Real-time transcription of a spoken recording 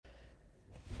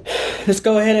Let's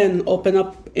go ahead and open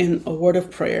up in a word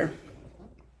of prayer.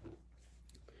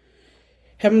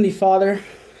 Heavenly Father,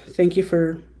 thank you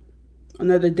for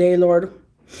another day, Lord,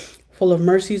 full of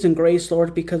mercies and grace,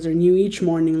 Lord, because they're new each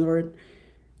morning, Lord.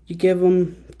 You give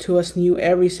them to us new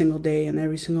every single day and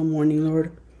every single morning,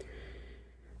 Lord.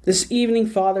 This evening,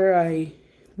 Father,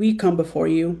 we come before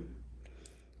you,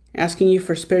 asking you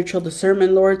for spiritual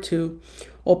discernment, Lord, to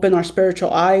open our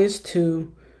spiritual eyes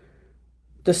to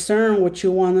discern what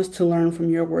you want us to learn from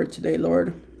your word today,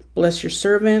 Lord. Bless your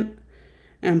servant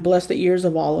and bless the ears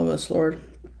of all of us, Lord.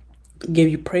 Give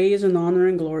you praise and honor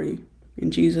and glory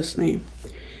in Jesus' name.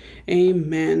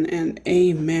 Amen and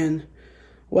amen.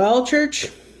 Well, church,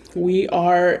 we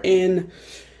are in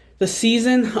the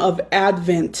season of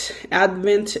Advent.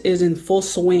 Advent is in full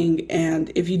swing,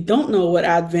 and if you don't know what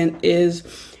Advent is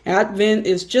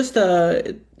just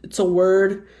it's a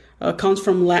word, comes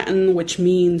from Latin, which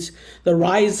means the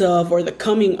rise of or the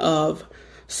coming of.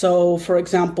 So, for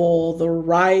example, the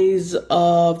rise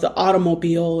of the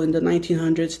automobile in the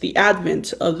 1900s, the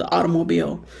advent of the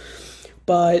automobile.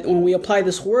 But when we apply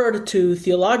this word to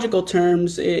theological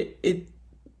terms, it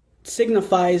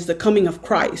signifies the coming of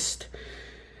Christ.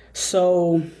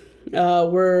 So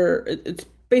it's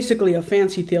basically a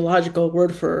fancy theological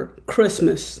word for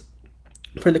Christmas,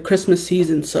 for the Christmas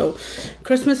season. So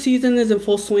Christmas season is in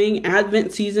full swing.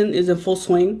 Advent season is in full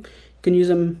swing. You can use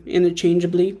them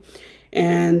interchangeably.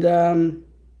 And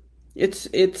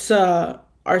it's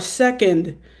our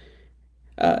second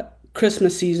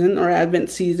Christmas season or Advent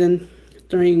season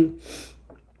during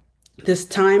this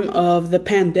time of the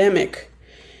pandemic.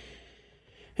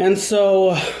 And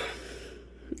so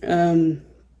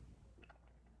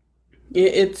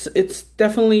it's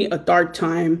definitely a dark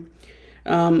time.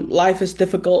 Life is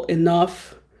difficult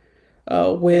enough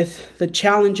with the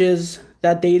challenges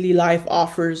that daily life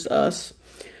offers us.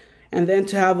 And then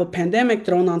to have a pandemic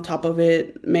thrown on top of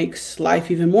it makes life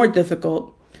even more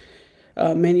difficult.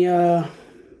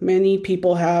 Many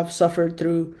people have suffered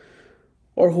through,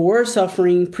 or who were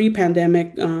suffering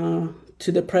pre-pandemic, to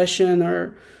depression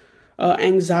or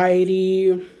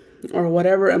anxiety or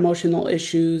whatever emotional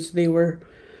issues. They were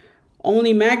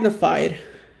only magnified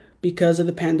because of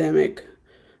the pandemic.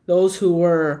 Those who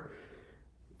were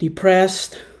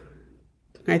depressed,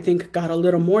 I think, got a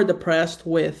little more depressed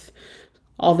with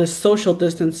all this social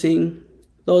distancing.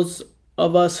 Those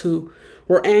of us who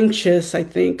were anxious, I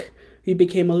think we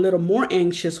became a little more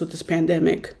anxious with this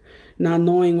pandemic, not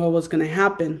knowing what was going to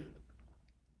happen.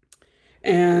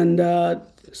 And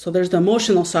so there's the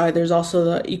emotional side. There's also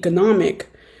the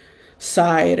economic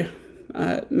side.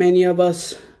 Many of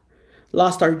us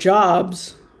lost our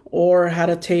jobs or had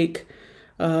to take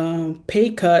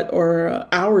pay cut or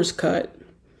hours cut.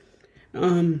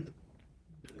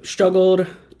 Struggled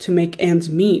to make ends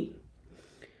meet.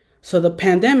 So the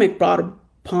pandemic brought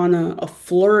upon a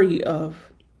flurry of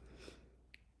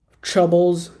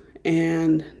troubles,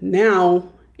 and now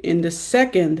in the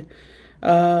second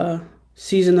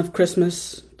season of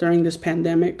Christmas during this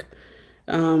pandemic,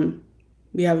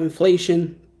 we have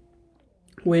inflation,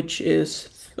 which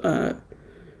is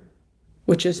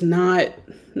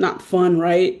not fun,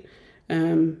 right?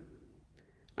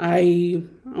 I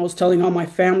was telling all my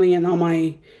family and all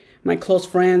my close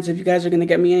friends, if you guys are going to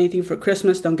get me anything for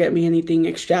Christmas, don't get me anything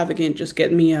extravagant. Just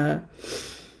get me a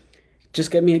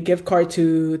gift card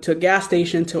to a gas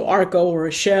station, to Arco or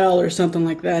a Shell or something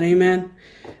like that. Amen.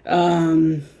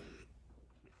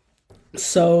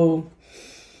 So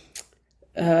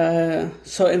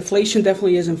inflation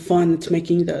definitely isn't fun. It's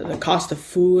making the cost of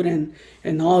food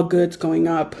and all goods going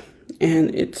up,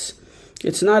 and it's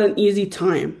not an easy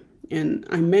time. And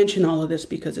I mention all of this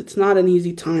because it's not an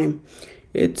easy time.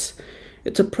 It's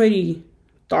a pretty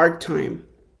dark time,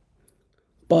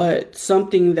 but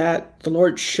something that the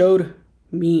Lord showed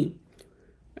me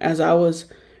as I was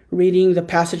reading the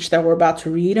passage that we're about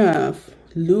to read,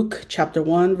 Luke chapter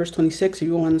 1, verse 26, if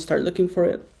you want to start looking for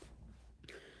it.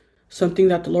 Something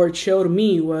that the Lord showed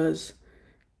me was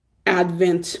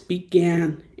Advent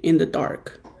began in the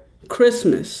dark.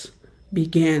 Christmas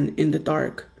began in the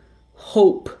dark.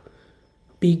 Hope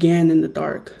began in the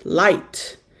dark.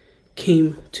 Light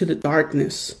came to the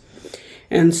darkness.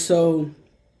 And so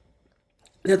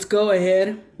let's go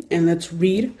ahead and let's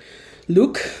read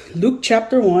Luke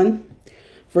chapter 1,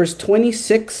 verse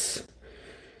 26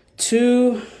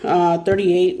 to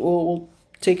 38. We'll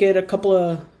take it a couple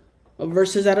of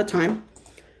verses at a time.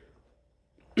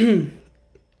 And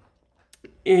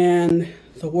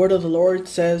the word of the Lord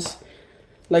says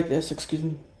like this, excuse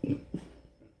me.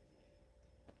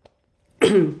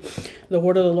 The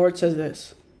word of the Lord says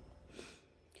this.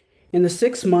 In the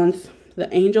 6th month,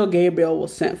 the angel Gabriel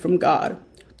was sent from God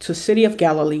to a city of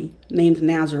Galilee named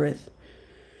Nazareth,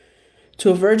 to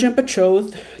a virgin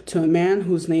betrothed to a man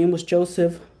whose name was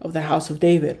Joseph of the house of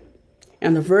David,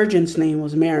 and the virgin's name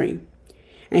was Mary.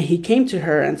 And he came to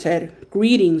her and said,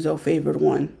 "Greetings, O favored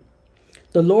one.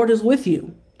 The Lord is with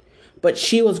you." But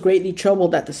she was greatly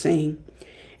troubled at the saying,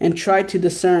 and tried to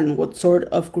discern what sort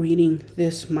of greeting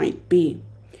this might be.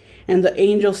 And the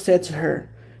angel said to her,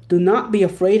 "Do not be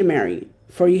afraid, Mary,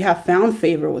 for you have found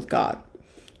favor with God.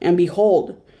 And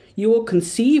behold, you will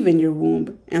conceive in your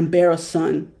womb and bear a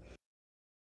son.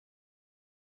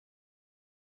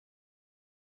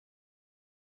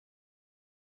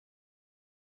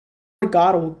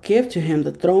 God will give to him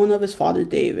the throne of his father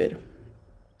David,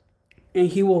 and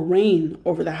he will reign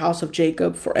over the house of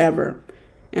Jacob forever,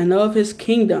 and of his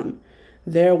kingdom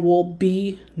there will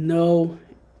be no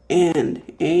end."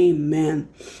 Amen.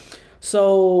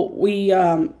 So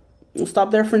we'll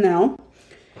stop there for now.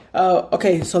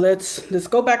 Okay, so let's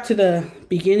go back to the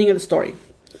beginning of the story.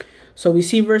 So we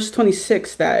see verse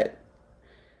 26 that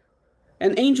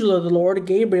an angel of the Lord,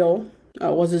 Gabriel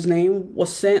was his name,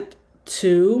 was sent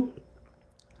to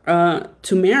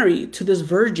Mary, to this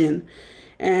virgin,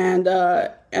 and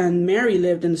Mary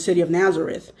lived in the city of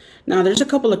Nazareth. Now, there's a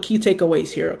couple of key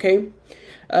takeaways here, okay?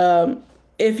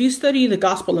 If you study the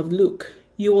Gospel of Luke,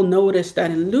 you will notice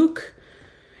that in Luke,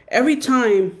 every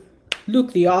time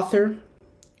Luke, the author,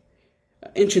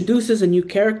 introduces a new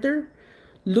character,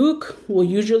 Luke will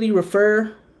usually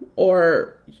refer,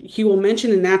 or he will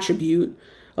mention an attribute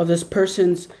of this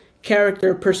person's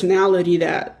character, personality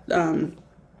that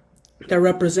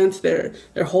represents their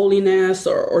holiness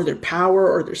or their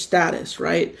power or their status,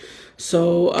 right?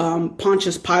 So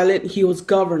Pontius Pilate, he was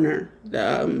governor,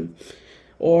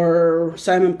 or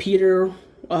Simon Peter,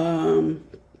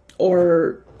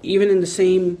 or even in the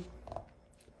same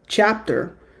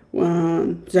chapter,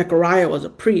 Zechariah was a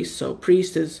priest. So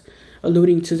priest is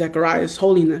alluding to Zechariah's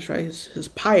holiness, right? His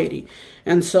piety.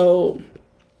 And so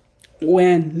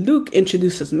when Luke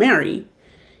introduces Mary,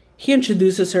 he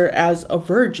introduces her as a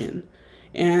virgin,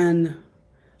 and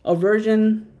a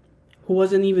virgin who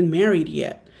wasn't even married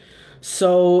yet.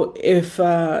 So if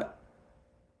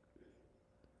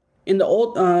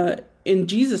in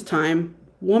Jesus' time,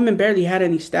 women barely had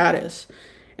any status.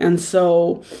 And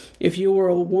so if you were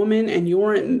a woman and you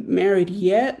weren't married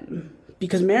yet,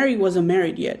 because Mary wasn't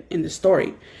married yet in the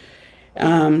story,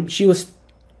 she was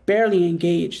barely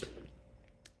engaged,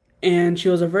 and she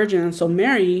was a virgin. And so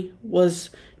Mary was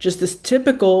just this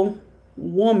typical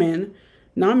woman,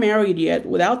 not married yet,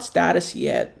 without status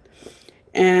yet.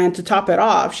 And to top it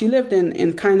off, she lived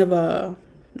in kind of a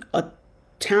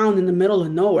town in the middle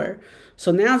of nowhere.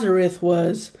 So Nazareth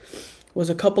was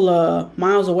a couple of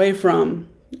miles away from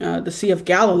the Sea of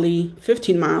Galilee,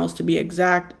 15 miles to be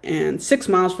exact, and 6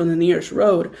 miles from the nearest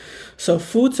road. So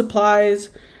food supplies,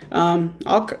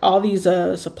 all these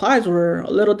supplies were a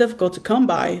little difficult to come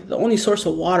by. The only source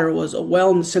of water was a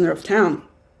well in the center of town.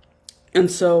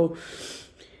 And so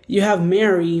you have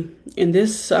Mary in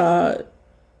this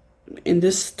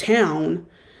town,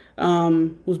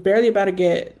 who's barely about to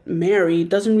get married,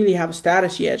 doesn't really have a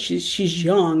status yet. She's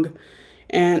young,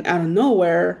 and out of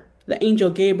nowhere, the angel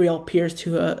Gabriel appears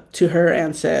to her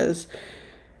and says,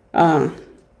 and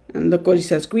look what he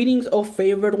says: "Greetings, O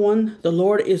favored one, the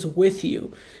Lord is with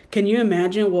you." Can you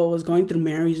imagine what was going through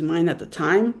Mary's mind at the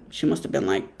time? She must have been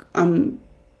like, "I'm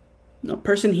a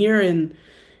person here in,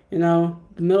 the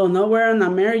middle of nowhere. I'm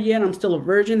not married yet. I'm still a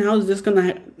virgin. How is this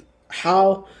gonna?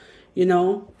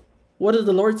 What does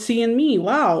the Lord see in me?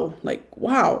 Wow,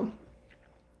 wow."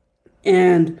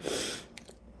 And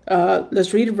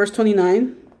let's read verse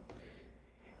 29.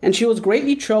 "And she was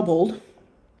greatly troubled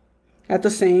at the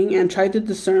saying, and tried to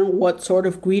discern what sort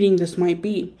of greeting this might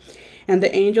be. And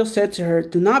the angel said to her,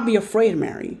 'Do not be afraid,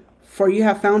 Mary, for you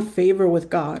have found favor with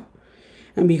God.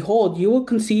 And behold, you will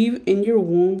conceive in your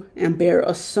womb and bear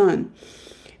a son,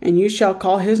 and you shall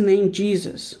call his name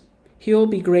Jesus. He will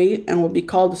be great and will be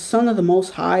called the Son of the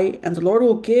Most High, and the Lord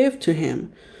will give to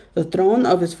him the throne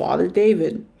of his father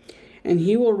David. And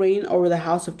he will reign over the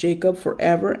house of Jacob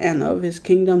forever, and of his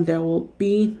kingdom there will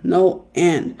be no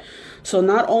end.'" So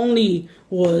not only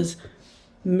was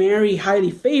Mary highly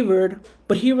favored,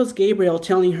 but here was Gabriel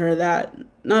telling her that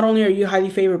not only are you highly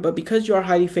favored, but because you are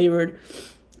highly favored,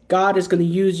 God is going to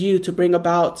use you to bring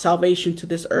about salvation to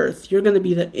this earth. You're going to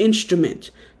be the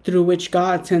instrument through which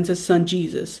God sends his son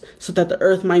Jesus, so that the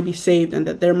earth might be saved and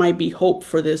that there might be hope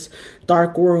for this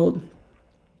dark world.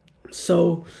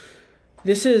 So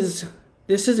this is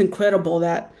incredible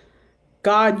that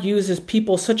God uses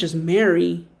people such as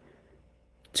Mary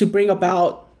to bring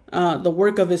about the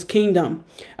work of his kingdom.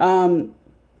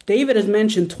 David is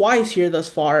mentioned twice here thus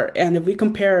far, and if we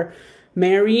compare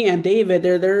Mary and David,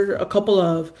 there are a couple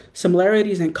of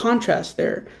similarities and contrasts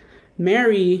there.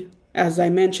 Mary, as I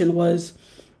mentioned, was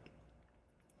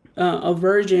a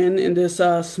virgin in this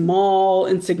small,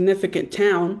 insignificant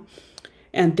town.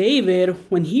 And David,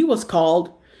 when he was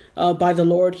called by the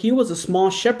Lord, he was a small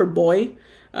shepherd boy.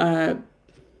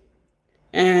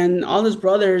 And all his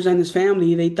brothers and his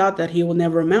family, they thought that he would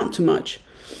never amount to much.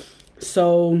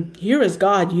 So here is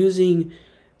God using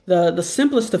the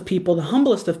simplest of people, the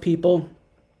humblest of people,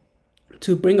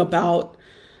 to bring about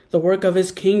the work of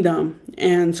his kingdom.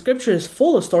 And scripture is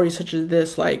full of stories such as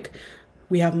this. Like,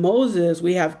 we have Moses,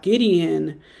 we have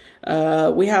Gideon,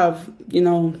 we have,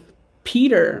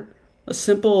 Peter, a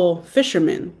simple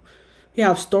fisherman. We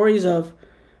have stories of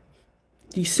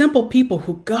these simple people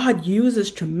who God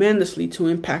uses tremendously to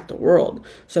impact the world.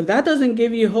 So if that doesn't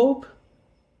give you hope,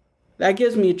 that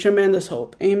gives me tremendous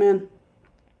hope. Amen.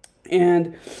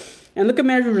 And look at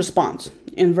Mary's response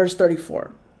in verse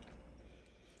 34.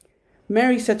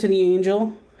 Mary said to the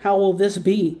angel, "How will this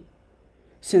be,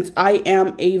 since I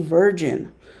am a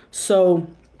virgin?" So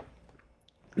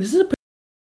this is a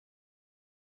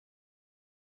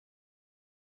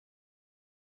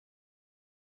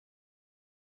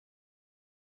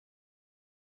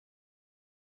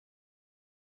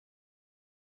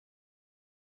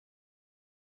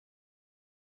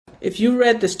If you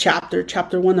read this chapter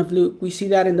 1 of Luke, we see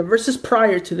that in the verses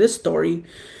prior to this story,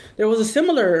 there was a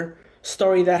similar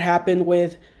story that happened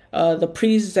with the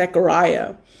priest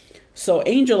Zechariah. So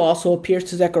angel also appears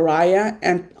to Zechariah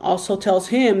and also tells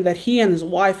him that he and his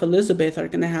wife Elizabeth are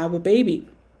going to have a baby.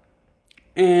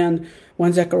 And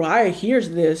when Zechariah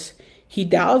hears this, he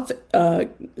doubts the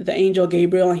angel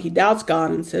Gabriel, and he doubts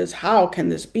God and says, "How can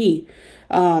this be?"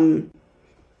 Verse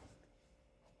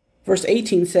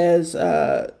 18 says,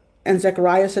 and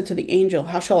Zechariah said to the angel,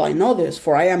 "How shall I know this?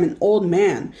 For I am an old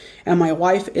man, and my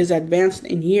wife is advanced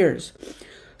in years."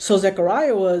 So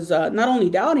Zechariah was not only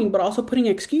doubting, but also putting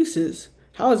excuses.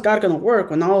 How is God going to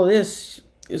work when all of this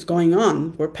is going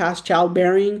on? We're past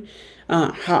childbearing.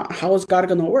 How is God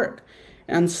going to work?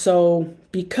 And so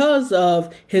because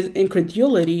of his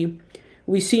incredulity,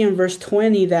 we see in verse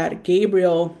 20 that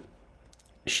Gabriel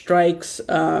strikes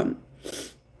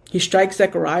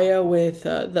Zechariah with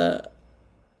the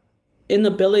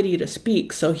inability to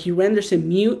speak. So he renders him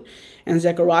mute, and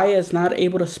Zechariah is not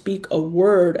able to speak a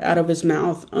word out of his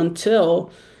mouth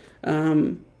until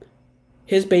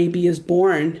his baby is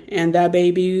born. And that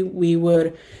baby, we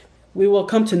will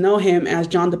come to know him as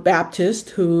John the Baptist,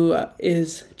 who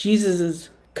is Jesus's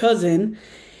cousin,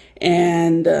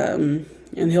 and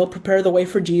he'll prepare the way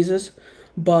for Jesus.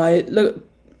 But look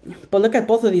at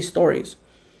both of these stories.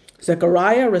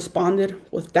 Zechariah responded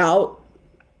with doubt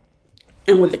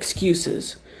and with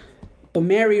excuses, but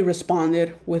Mary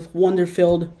responded with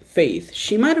wonder-filled faith.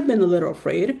 She might have been a little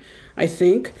afraid. I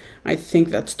think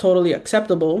that's totally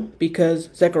acceptable, because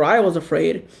Zechariah was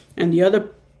afraid, and the other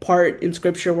part in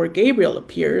scripture where Gabriel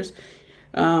appears,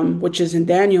 which is in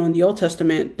Daniel in the Old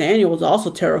Testament, Daniel was also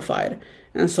terrified,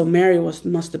 and so Mary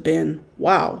must have been,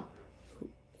 wow,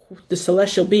 the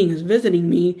celestial being is visiting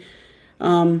me.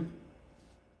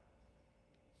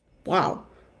 Wow.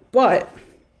 But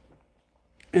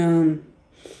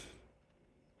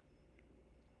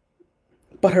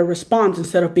her response,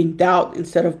 instead of being doubt,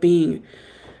 instead of being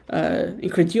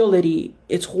incredulity,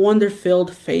 it's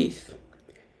wonder-filled faith.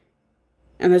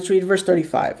 And let's read verse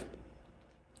 35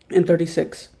 and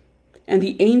 36. And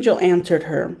the angel answered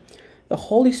her, "The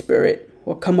Holy Spirit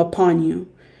will come upon you,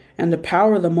 and the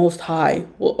power of the Most High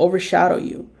will overshadow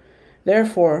you.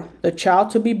 Therefore, the child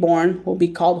to be born will be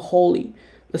called Holy,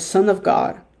 the Son of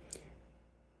God."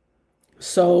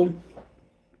 So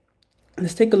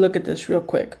let's take a look at this real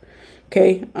quick.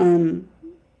 Okay.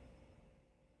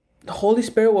 The Holy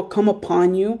Spirit will come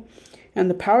upon you, and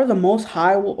the power of the Most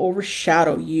High will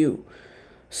overshadow you.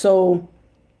 So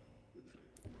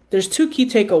there's two key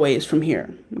takeaways from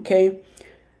here. Okay.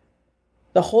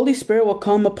 The Holy Spirit will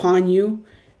come upon you.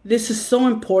 This is so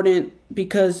important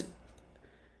because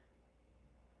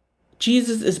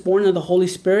Jesus is born of the Holy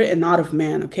Spirit and not of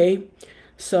man. Okay.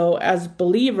 So as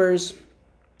believers,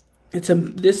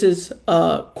 this is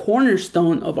a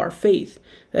cornerstone of our faith,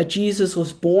 that Jesus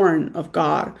was born of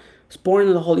God, was born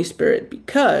of the Holy Spirit,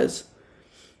 because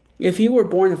if he were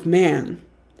born of man,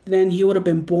 then he would have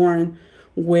been born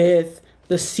with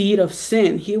the seed of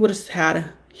sin. He would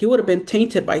have been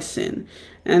tainted by sin,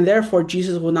 and therefore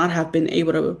Jesus would not have been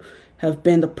able to have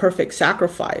been the perfect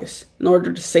sacrifice in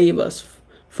order to save us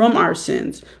from our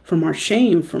sins, from our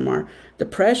shame, from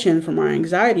depression, from our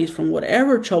anxieties, from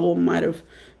whatever trouble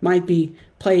might be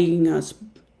plaguing us.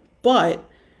 But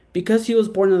because he was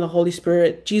born of the Holy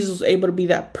Spirit, Jesus was able to be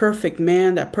that perfect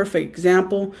man, that perfect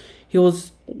example. He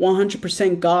was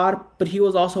 100% God, but he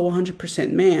was also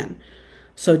 100% man.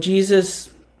 So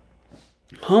Jesus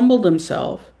humbled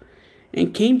himself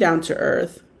and came down to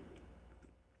earth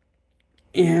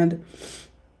and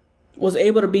was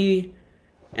able to be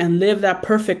and live that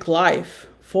perfect life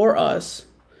for us,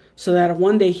 so that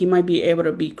one day he might be able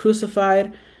to be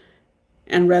crucified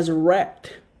and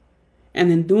resurrect,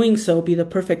 and in doing so be the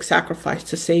perfect sacrifice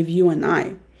to save you and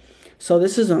I. So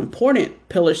this is an important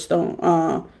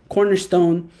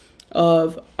cornerstone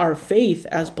of our faith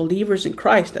as believers in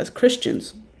Christ, as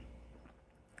Christians.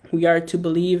 We are to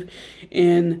believe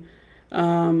in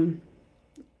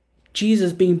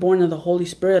Jesus being born of the Holy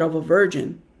Spirit of a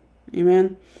virgin.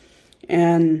 Amen.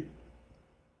 And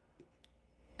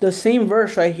the same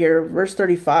verse right here, verse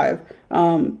 35,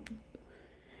 and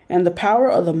the power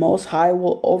of the Most High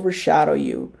will overshadow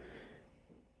you.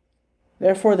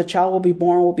 Therefore, the child will be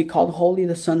born, will be called Holy,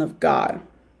 the Son of God.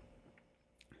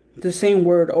 The same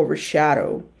word,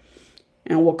 overshadow,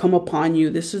 and will come upon you.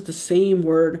 This is the same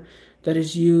word that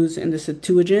is used in the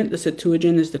Septuagint. The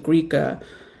Septuagint is the Greek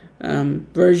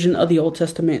version of the Old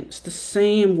Testament. It's the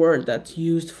same word that's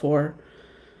used for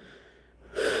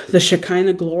the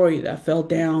Shekinah glory that fell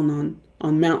down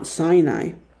on Mount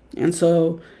Sinai. And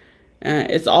so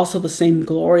it's also the same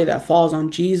glory that falls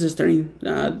on Jesus during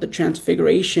the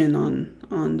transfiguration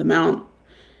on the mount.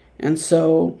 And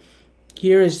so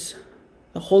here is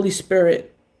the Holy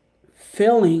Spirit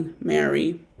filling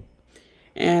Mary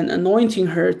and anointing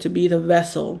her to be the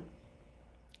vessel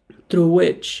through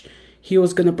which he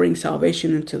was going to bring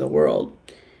salvation into the world.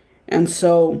 And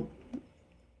so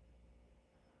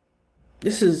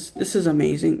this is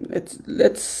amazing.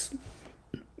 Let's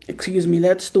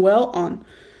dwell on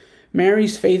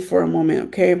Mary's faith for a moment,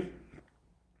 okay?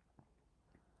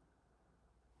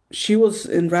 She was,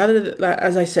 and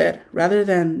as I said, rather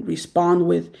than respond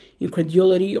with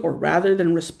incredulity, or rather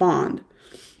than respond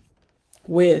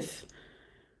with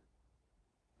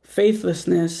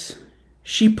faithlessness,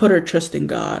 she put her trust in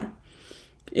God.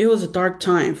 It was a dark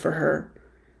time for her.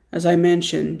 As I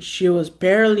mentioned, she was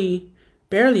barely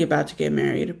about to get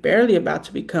married, barely about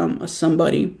to become a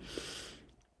somebody.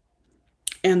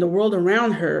 And the world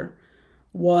around her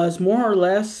was more or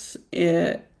less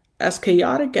as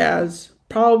chaotic as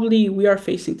probably we are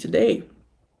facing today.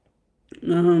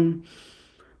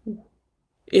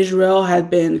 Israel had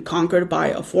been conquered by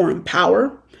a foreign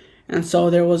power, and so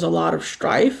there was a lot of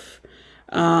strife.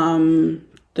 There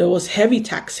was heavy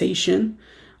taxation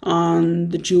on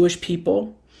the Jewish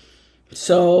people.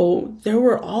 So there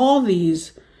were all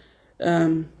these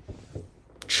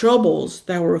troubles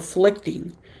that were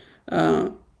afflicting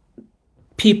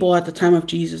people at the time of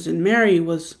Jesus, and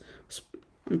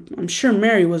I'm sure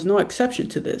Mary was no exception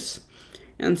to this.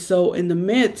 And so in the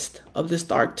midst of this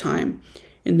dark time,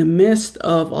 in the midst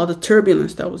of all the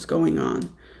turbulence that was going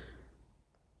on,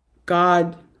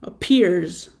 God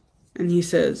appears and he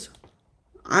says,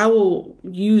 I will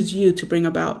use you to bring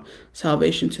about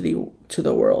salvation to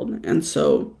the world. And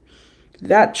so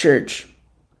that, church,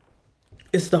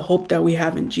 is the hope that we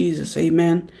have in Jesus.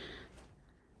 Amen.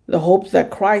 The hope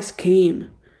that Christ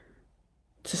came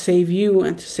to save you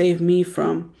and to save me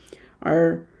from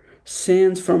our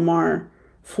sins, from our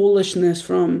foolishness,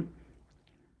 from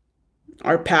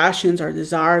our passions, our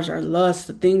desires, our lusts,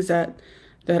 the things that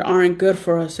aren't good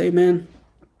for us. Amen.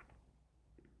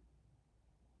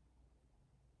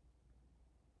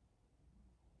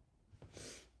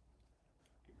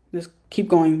 Let's keep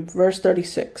going. Verse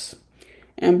 36.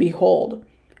 And behold,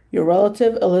 your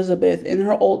relative Elizabeth in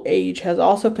her old age has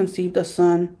also conceived a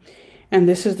son, and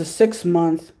this is the 6th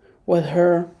month with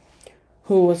her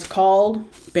who was called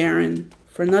barren,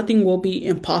 for nothing will be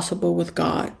impossible with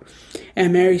God.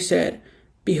 And Mary said,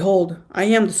 Behold, I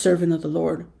am the servant of the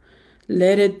Lord.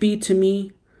 Let it be to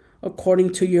me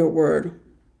according to your word.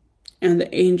 And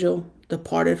the angel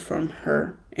departed from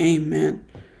her. Amen.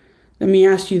 Let me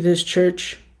ask you this,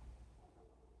 church.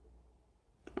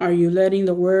 Are you letting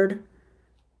the word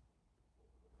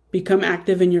become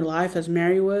active in your life as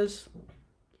Mary was?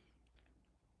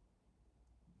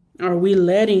 Are we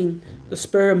letting the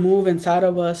Spirit move inside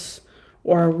of us,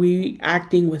 or are we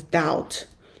acting with doubt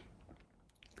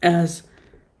as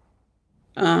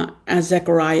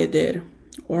Zechariah did?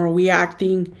 Or are we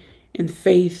acting in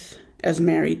faith as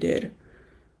Mary did?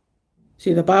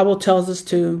 See, the Bible tells us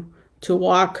to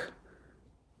walk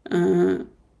in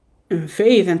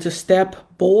faith and to step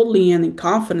boldly and in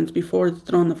confidence before the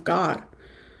throne of God.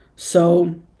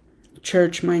 So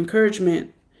church, my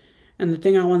encouragement and the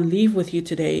thing I want to leave with you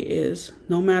today is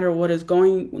no matter what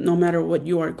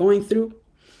you are going through,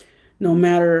 no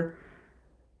matter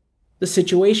the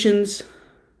situations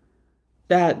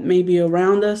that may be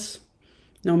around us,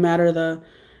 no matter the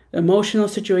emotional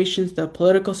situations, the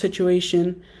political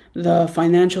situation, the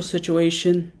financial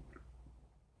situation,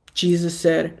 Jesus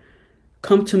said,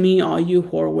 "Come to me, all you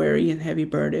who are weary and heavy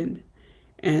burdened,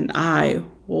 and I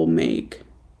will make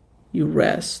you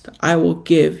rest. I will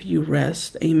give you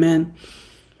rest." Amen.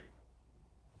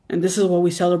 And this is what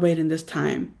we celebrate in this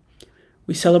time.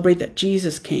 We celebrate that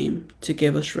Jesus came to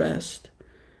give us rest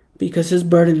because his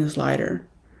burden is lighter.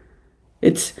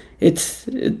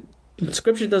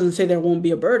 Scripture doesn't say there won't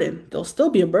be a burden. There'll still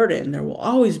be a burden. There will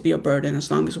always be a burden as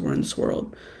long as we're in this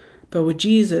world. But with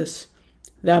Jesus,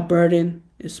 that burden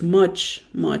is much,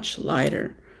 much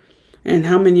lighter. And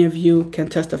how many of you can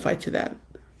testify to that?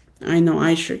 I know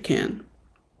I sure can.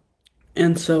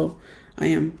 And so I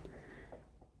am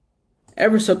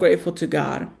ever so grateful to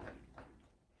God.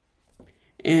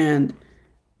 And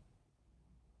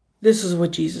this is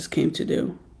what Jesus came to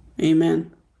do.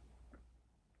 Amen.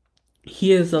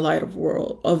 He is the light of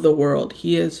the world.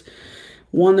 He is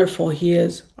wonderful. He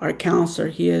is our counselor.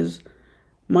 He is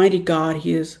mighty God.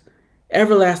 He is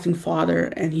everlasting Father.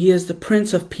 And he is the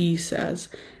Prince of Peace, as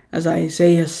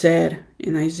Isaiah said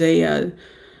in Isaiah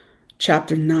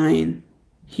chapter 9.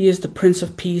 He is the Prince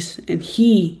of Peace, and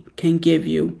he can give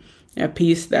you a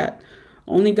peace that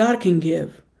only God can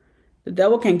give. The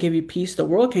devil can't give you peace. The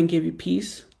world can't give you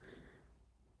peace.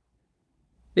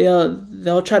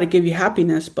 They'll try to give you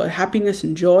happiness, but happiness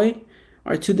and joy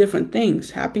are two different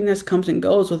things. Happiness comes and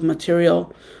goes with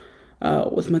material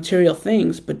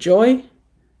things, but joy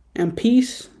and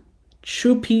peace,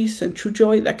 true peace and true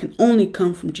joy, that can only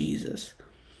come from Jesus.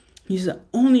 He's the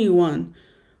only one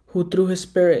who, through his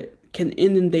Spirit, can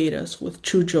inundate us with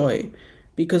true joy,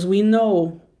 because we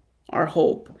know our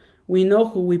hope. We know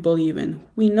who we believe in.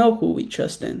 We know who we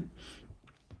trust in.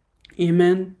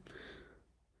 Amen.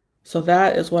 So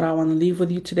that is what I want to leave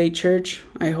with you today, church.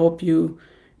 I hope you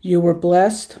were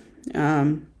blessed.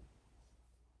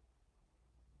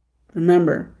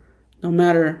 Remember, no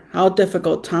matter how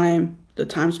difficult the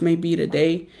times may be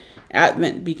today,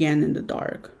 Advent began in the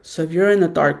dark. So if you're in a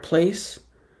dark place,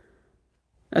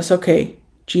 that's okay.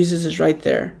 Jesus is right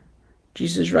there.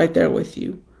 Jesus is right there with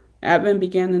you. Advent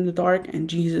began in the dark, and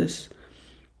Jesus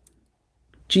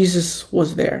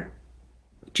was there.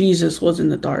 Jesus was in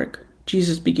the dark.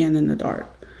 Jesus began in the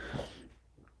dark.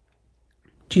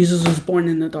 Jesus was born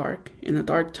in the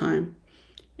dark time.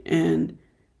 And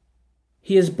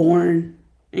he is born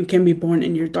and can be born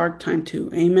in your dark time too.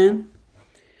 Amen.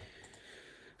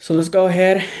 So let's go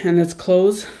ahead and let's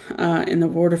close in the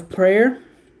word of prayer.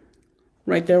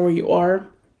 Right there where you are.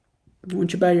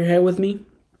 Won't you bow your head with me?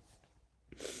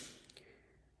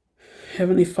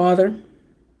 Heavenly Father,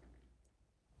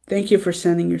 thank you for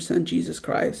sending your Son, Jesus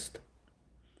Christ.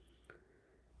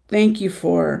 Thank you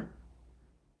for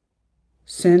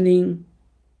sending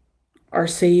our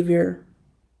Savior.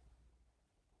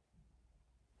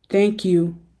 Thank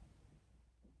you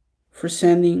for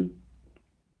sending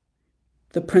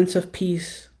the Prince of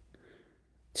Peace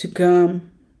to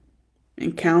come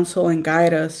and counsel and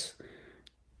guide us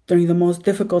during the most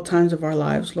difficult times of our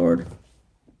lives, Lord.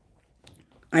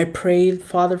 I pray,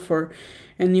 Father, for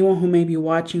anyone who may be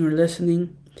watching or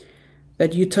listening,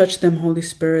 that you touch them, Holy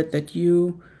Spirit, that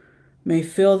you may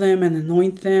fill them and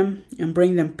anoint them and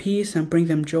bring them peace and bring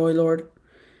them joy, Lord.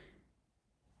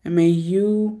 And may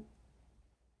you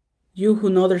who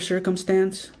know their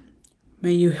circumstance,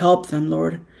 may you help them,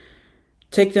 Lord.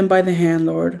 Take them by the hand,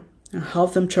 Lord, and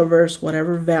help them traverse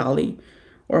whatever valley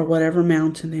or whatever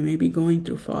mountain they may be going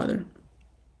through, Father.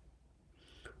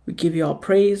 We give you all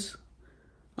praise,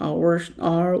 all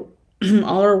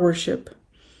our worship,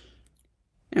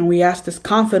 and we ask this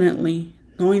confidently,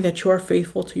 knowing that you are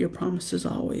faithful to your promises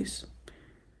always.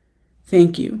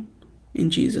 Thank you, in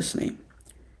Jesus' name.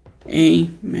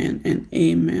 Amen and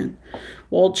amen.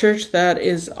 Well, church, that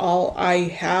is all I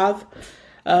have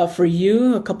for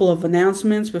you. A couple of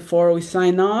announcements before we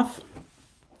sign off.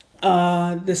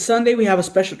 This Sunday we have a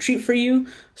special treat for you,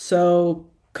 so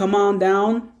come on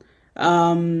down.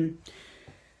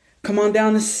 Come on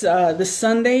down this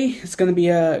Sunday. It's going to be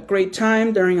a great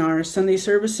time during our Sunday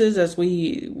services as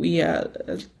we lead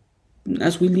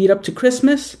up to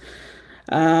Christmas.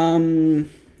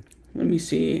 Let me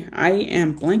see. I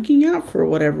am blanking out for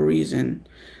whatever reason.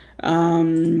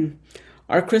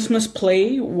 Our Christmas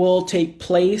play will take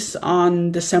place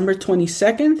on December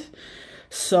 22nd.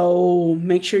 So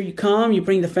make sure you come. You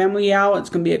bring the family out. It's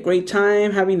going to be a great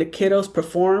time having the kiddos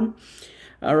perform.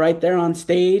 right there on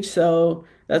stage. So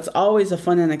that's always a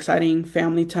fun and exciting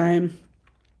family time.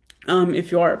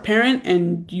 If you are a parent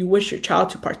and you wish your child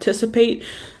to participate,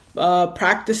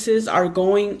 practices are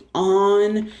going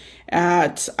on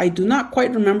at, I do not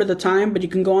quite remember the time, but you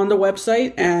can go on the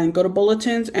website and go to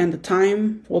bulletins, and the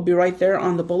time will be right there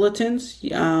on the bulletins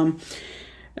on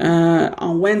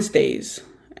Wednesdays.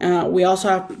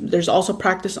 There's also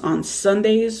practice on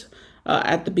Sundays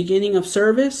at the beginning of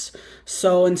service.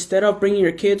 So instead of bringing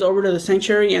your kids over to the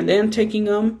sanctuary and then taking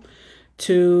them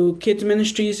to kids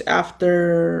ministries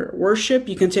after worship,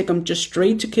 you can take them just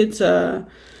straight to kids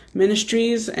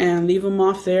ministries and leave them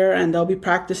off there, and they'll be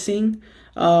practicing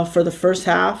for the first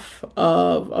half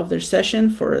of their session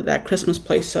for that Christmas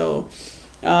play. So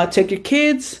take your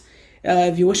kids.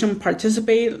 If you wish them to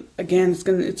participate, again,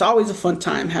 it's always a fun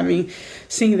time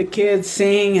seeing the kids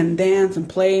sing and dance and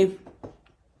play.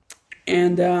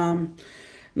 And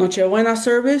Noche Buena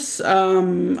service,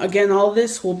 again, all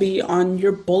this will be on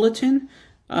your bulletin.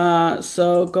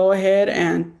 So go ahead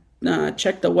and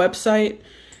check the website.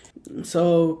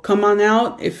 So come on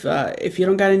out if you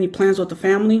don't got any plans with the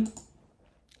family.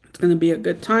 It's going to be a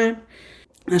good time.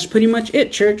 That's pretty much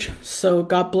it, church. So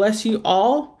God bless you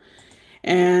all,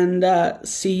 and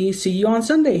see you on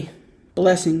Sunday.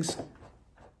 Blessings.